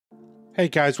Hey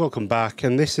guys, welcome back,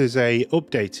 and this is a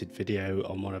updated video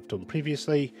on what I've done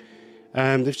previously.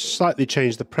 They've slightly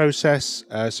changed the process,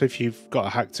 so if you've got a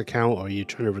hacked account or you're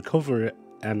trying to recover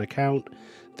an account,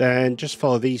 then just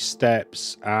follow these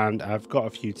steps, and I've got a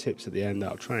few tips at the end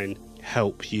that'll try and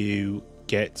help you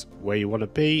get where you want to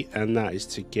be, and that is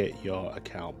to get your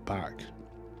account back.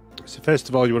 So first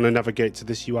of all, you want to navigate to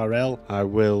this URL. I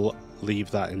will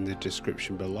leave that in the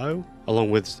description below,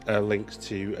 along with links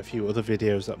to a few other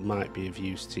videos that might be of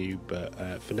use to you,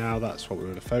 but for now that's what we're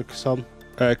going to focus on.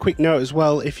 Quick note as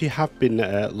well, if you have been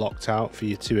locked out for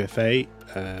your 2FA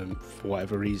for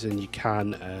whatever reason, you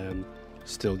can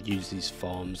still use these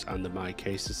forms and the My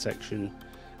Cases section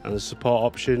and the support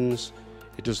options.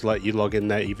 It does let you log in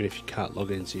there even if you can't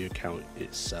log into your account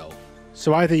itself.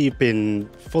 So either you've been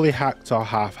fully hacked or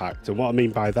half hacked, and what I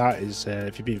mean by that is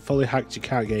if you've been fully hacked you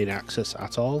can't gain access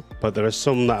at all, but there are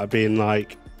some that have been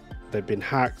like they've been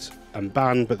hacked and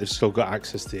banned but they've still got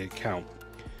access to the account.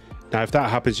 Now if that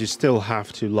happens you still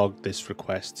have to log this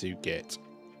request to get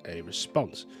a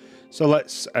response. So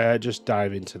let's just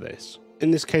dive into this. In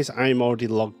this case I'm already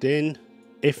logged in.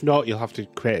 If not, you'll have to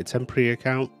create a temporary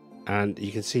account, and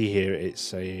you can see here it's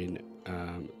saying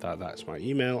that's my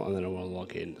email, and then I want to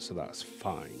log in, so that's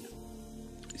fine.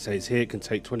 It says here it can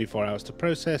take 24 hours to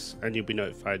process and you'll be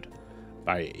notified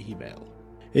by email.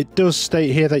 It does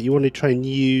state here that you want to try and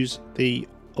use the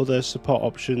other support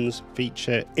options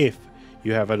feature if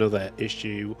you have another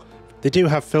issue. They do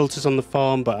have filters on the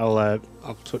form, but I'll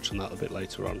touch on that a bit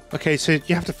later on. Okay, so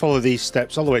you have to follow these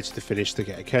steps all the way to the finish to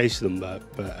get a case number,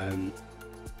 but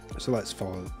so let's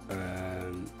follow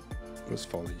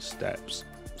these steps.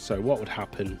 So what would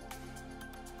happen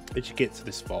if you get to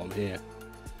this form here?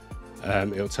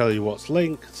 It'll tell you what's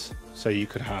linked, so you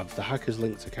could have the hacker's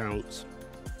linked account,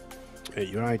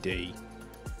 your ID,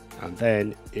 and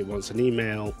then it wants an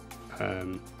email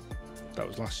that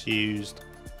was last used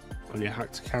on your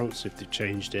hacked account, so if they've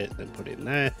changed it then put it in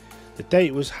there, the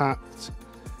date was hacked,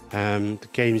 the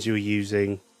games you were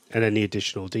using, and any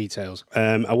additional details.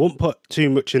 I won't put too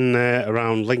much in there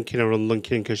around linking or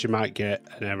unlinking because you might get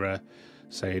an error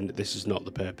saying that this is not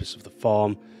the purpose of the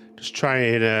form. Just try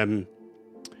it.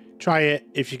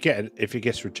 If it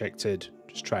gets rejected,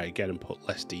 just try it again and put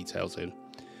less details in.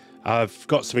 I've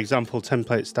got some example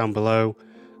templates down below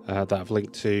that I've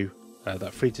linked to that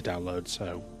are free to download,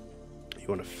 so you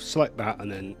want to select that and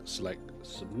then select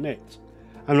submit.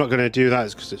 I'm not going to do that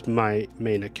because it's my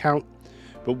main account,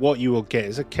 but what you will get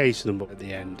is a case number at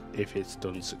the end if it's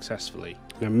done successfully.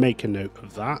 Now make a note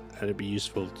of that, and it'd be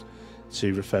useful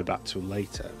to refer back to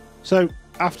later. So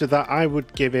after that I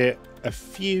would give it a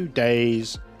few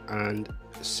days and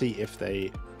see if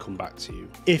they come back to you.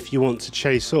 If you want to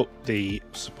chase up the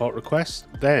support request,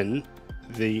 then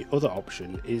the other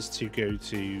option is to go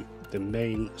to the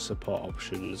main support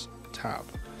options tab.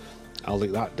 I'll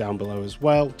link that down below as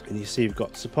well, and you see you've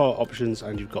got support options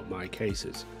and you've got My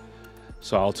Cases.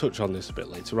 So I'll touch on this a bit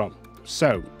later on.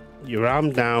 So you're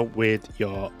armed now with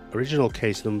your original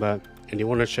case number and you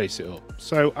want to chase it up.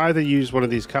 So either use one of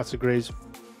these categories,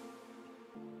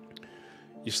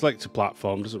 you select a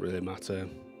platform, doesn't really matter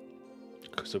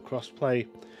because of crossplay.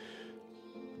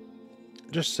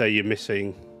 Just say you're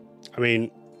missing, I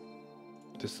mean,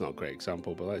 this is not a great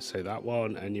example, but let's say that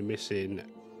one, and you're missing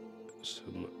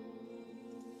some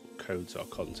codes or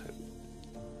content.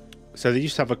 So they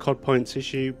used to have a COD points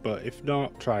issue, but if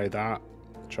not, try that.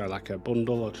 Try like a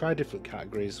bundle or try different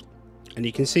categories. And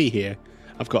you can see here,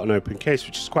 I've got an open case,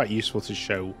 which is quite useful to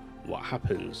show what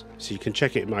happens. So you can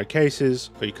check it in My Cases,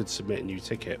 or you could submit a new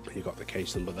ticket, and you've got the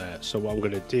case number there. So what I'm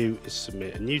going to do is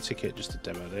submit a new ticket just to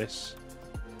demo this,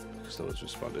 because no one's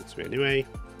responded to me anyway.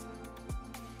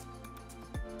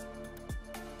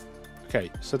 Okay,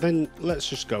 so then let's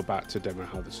just go back to demo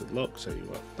how this would look. So you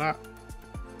want that,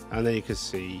 and then you can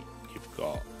see you've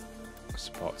got a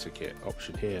support ticket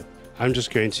option here. I'm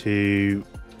just going to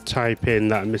type in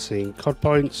that I'm missing COD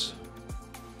points.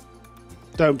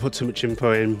 Don't put too much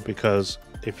info in, because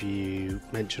if you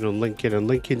mention unlinking and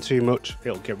linking too much,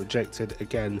 it'll get rejected.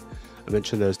 Again, I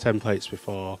mentioned those templates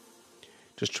before.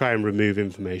 Just try and remove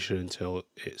information until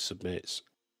it submits.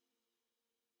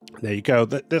 There you go.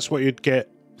 That's what you'd get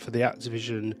for the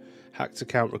Activision hacked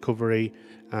account recovery,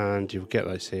 and you'll get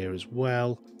this here as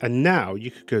well. And now you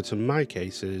could go to My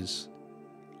Cases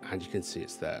and you can see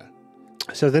it's there.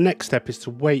 So the next step is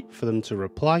to wait for them to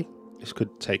reply. This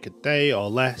could take a day or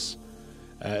less.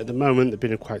 At the moment they've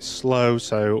been quite slow,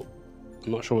 so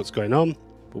I'm not sure what's going on,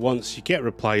 but once you get a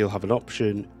reply you'll have an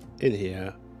option in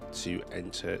here to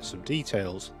enter some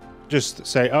details. Just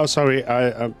say, oh sorry,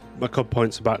 my COD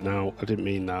points are back now, I didn't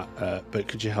mean that, but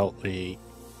could you help me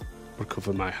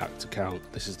recover my hacked account.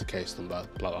 This is the case number,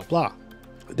 blah, blah, blah.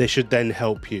 They should then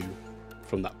help you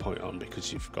from that point on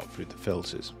because you've got through the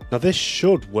filters. Now this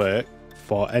should work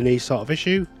for any sort of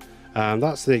issue.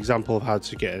 That's the example of how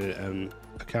to get an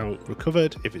account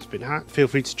recovered if it's been hacked. Feel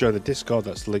free to join the Discord,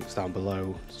 that's the links down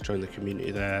below. Just join the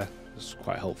community there, it's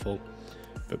quite helpful.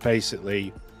 But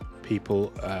basically,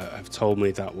 people have told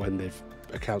me that when they've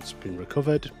accounts been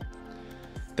recovered,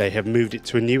 they have moved it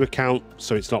to a new account,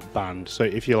 so it's not banned. So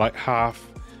if you're like half,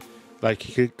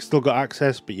 like you still got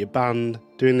access, but you're banned,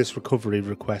 doing this recovery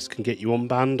request can get you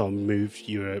unbanned or move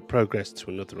your progress to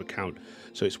another account.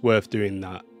 So it's worth doing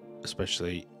that,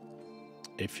 especially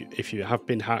if you have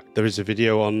been hacked. There is a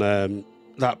video on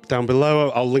that down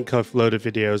below. I'll link a load of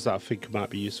videos that I think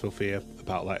might be useful for you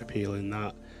about like appealing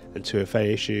that and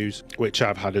 2FA issues, which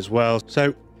I've had as well.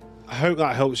 So I hope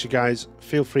that helps you guys.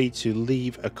 Feel free to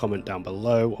leave a comment down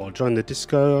below or join the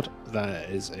Discord. There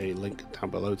is a link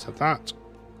down below to that.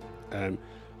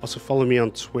 Also follow me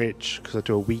on Twitch because I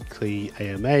do a weekly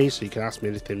AMA, so you can ask me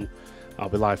anything. I'll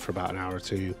be live for about an hour or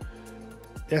two.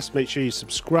 Yes, make sure you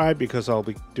subscribe because I'll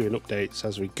be doing updates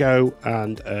as we go,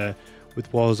 and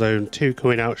with Warzone 2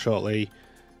 coming out shortly,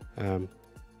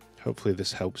 hopefully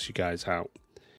this helps you guys out.